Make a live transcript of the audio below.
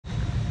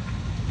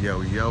Yo,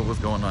 what's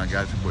going on,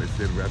 guys? Your boy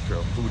Sid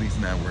Retro, Foodies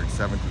Network,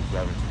 7 through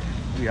 7.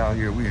 We out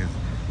here, we in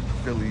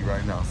Philly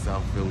right now,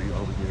 South Philly,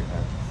 over here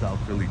at South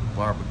Philly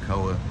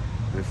Barbacoa.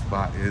 This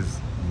spot is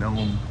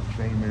known,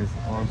 famous,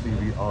 on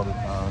TV all the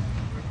time.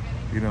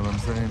 You know what I'm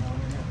saying?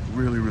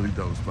 Really, really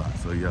dope spot.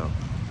 So, yo,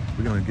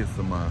 we're gonna get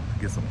some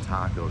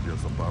tacos,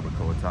 some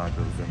barbacoa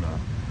tacos, and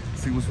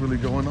see what's really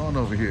going on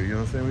over here. You know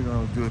what I'm saying? We're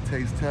gonna do a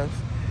taste test,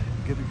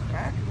 get it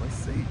cracking. Let's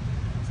see.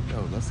 So,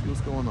 yo, let's see what's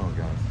going on,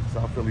 guys.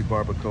 South Philly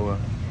Barbacoa.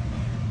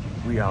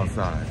 We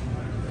outside.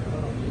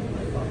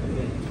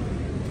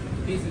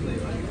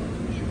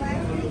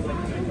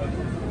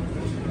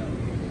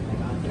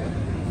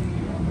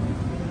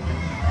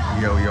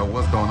 Yo,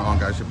 what's going on,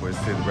 guys? Your boy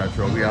Sid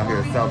Retro. We out here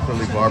at South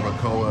Philly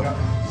Barbacoa.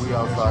 We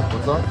outside.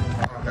 What's up?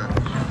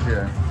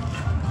 Yeah.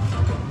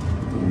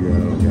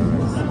 Yo,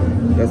 guys.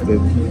 That's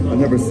I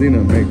never seen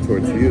them make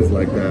tortillas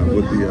like that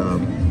with the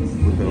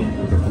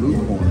blue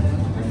corn.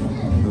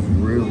 That's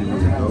really,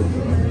 really dope.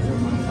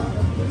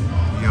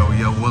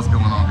 Yo, what's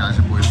going on, guys?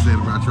 Your boy Sid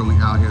Retro. We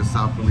out here,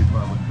 South Philly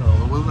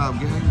Barbacoa. What's up,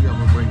 gang? We got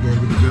my boy Gang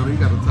in the building. You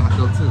got a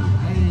taco too.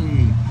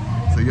 Hey.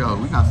 So, yo,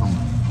 we got some.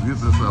 This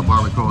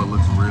barbacoa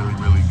looks really,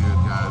 really good,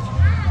 guys.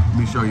 Let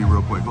me show you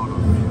real quick. Hold on.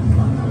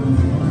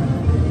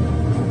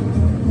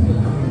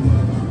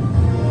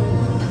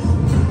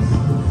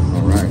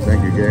 All right,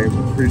 thank you, Gabe.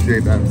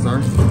 Appreciate that,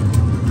 sir.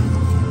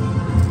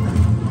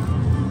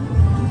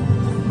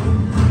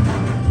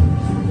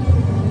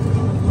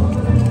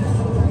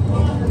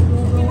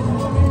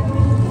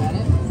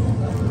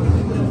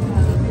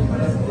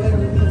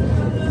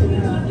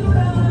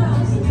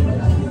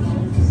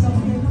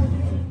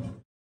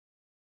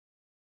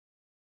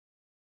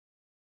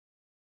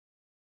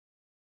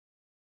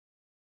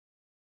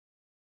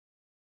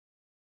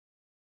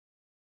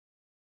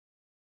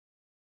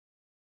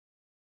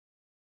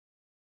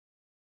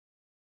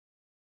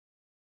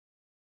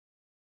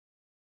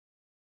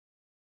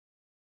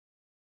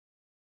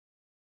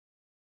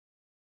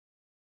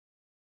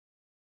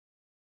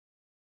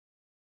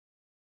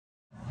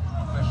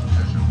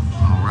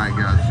 Alright,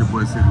 guys, it's your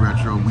boy Sid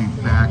Retro. We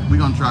back. We're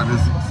gonna try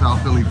this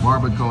South Philly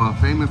Barbacoa,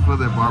 famous for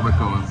their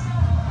barbacoa.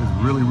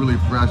 It's really, really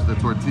fresh. The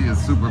tortilla is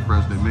super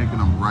fresh. They're making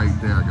them right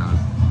there, guys.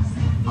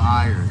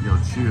 Fire. Yo,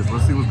 cheers.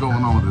 Let's see what's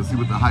going on with this. See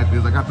what the hype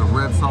is. I got the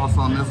red sauce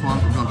on this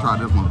one. We're gonna try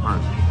this one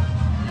first.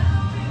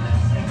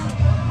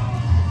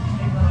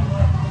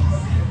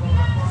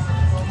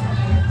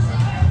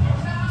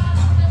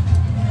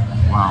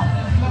 Wow.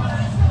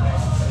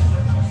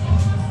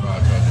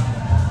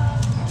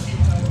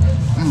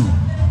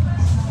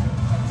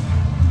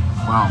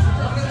 Wow.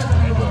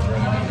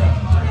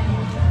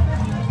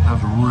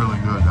 That's really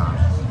good,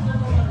 guys.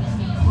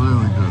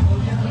 Really good.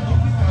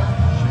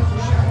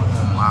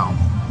 Wow.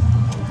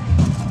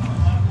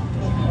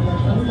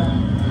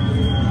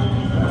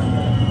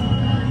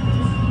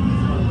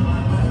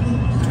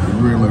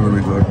 Really,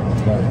 really good.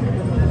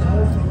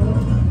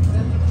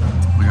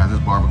 We got this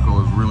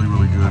barbacoa is really,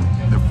 really good.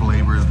 The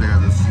flavor is there,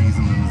 the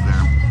seasoning is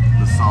there.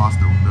 The sauce,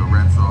 the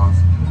red sauce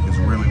is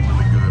really,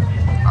 really good.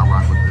 I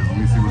rock with this. Let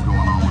me see what's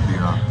going on with the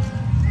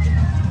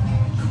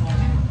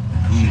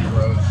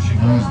She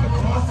grows the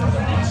cost of the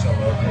miso.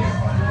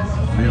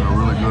 These are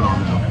really good on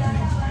them.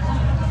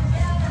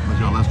 But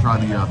yo, let's try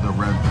the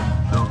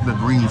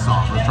green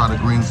sauce. Let's try the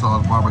green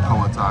sauce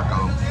barbacoa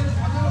taco.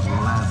 Let's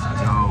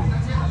go.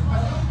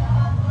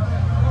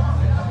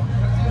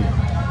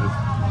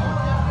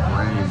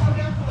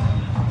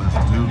 Let's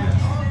do this.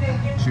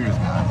 Cheers,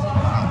 guys.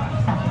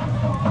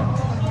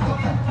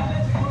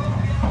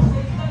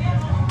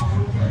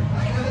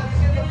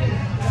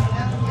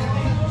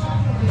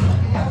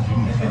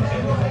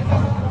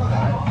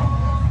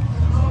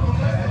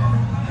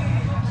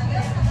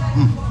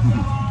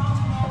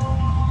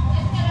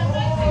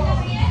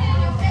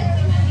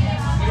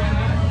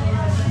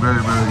 Very,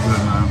 very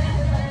good, man.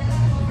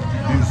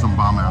 These are some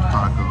bomb-ass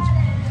tacos.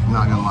 I'm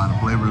not gonna lie, the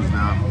flavor is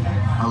there.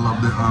 I love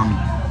the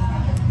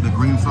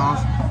green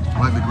sauce. I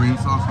like the green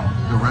sauce.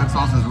 The red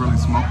sauce is really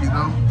smoky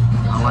though.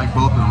 I like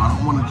both of them. I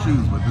don't want to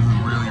choose, but this is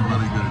really,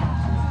 really good.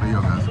 But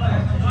yo, guys,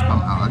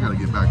 I gotta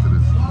get back to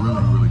this. Really,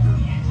 really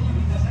good.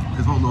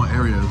 This whole little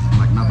area is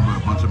like nothing but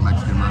a bunch of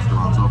Mexican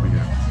restaurants over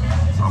here.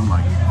 So I'm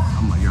like,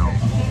 yo,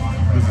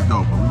 this is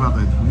dope. But we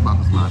about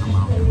to slide them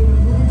out.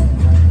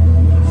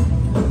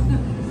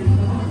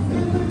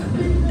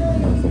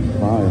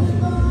 Fire.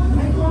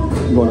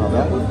 You going out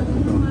that way?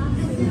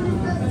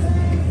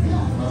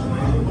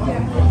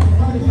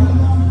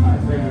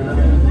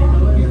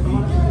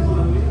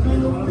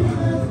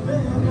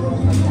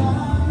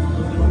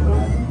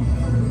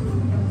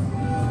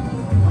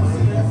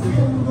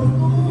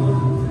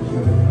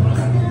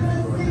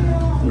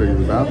 Wait,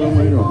 the bathroom?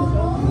 Where you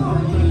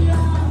going?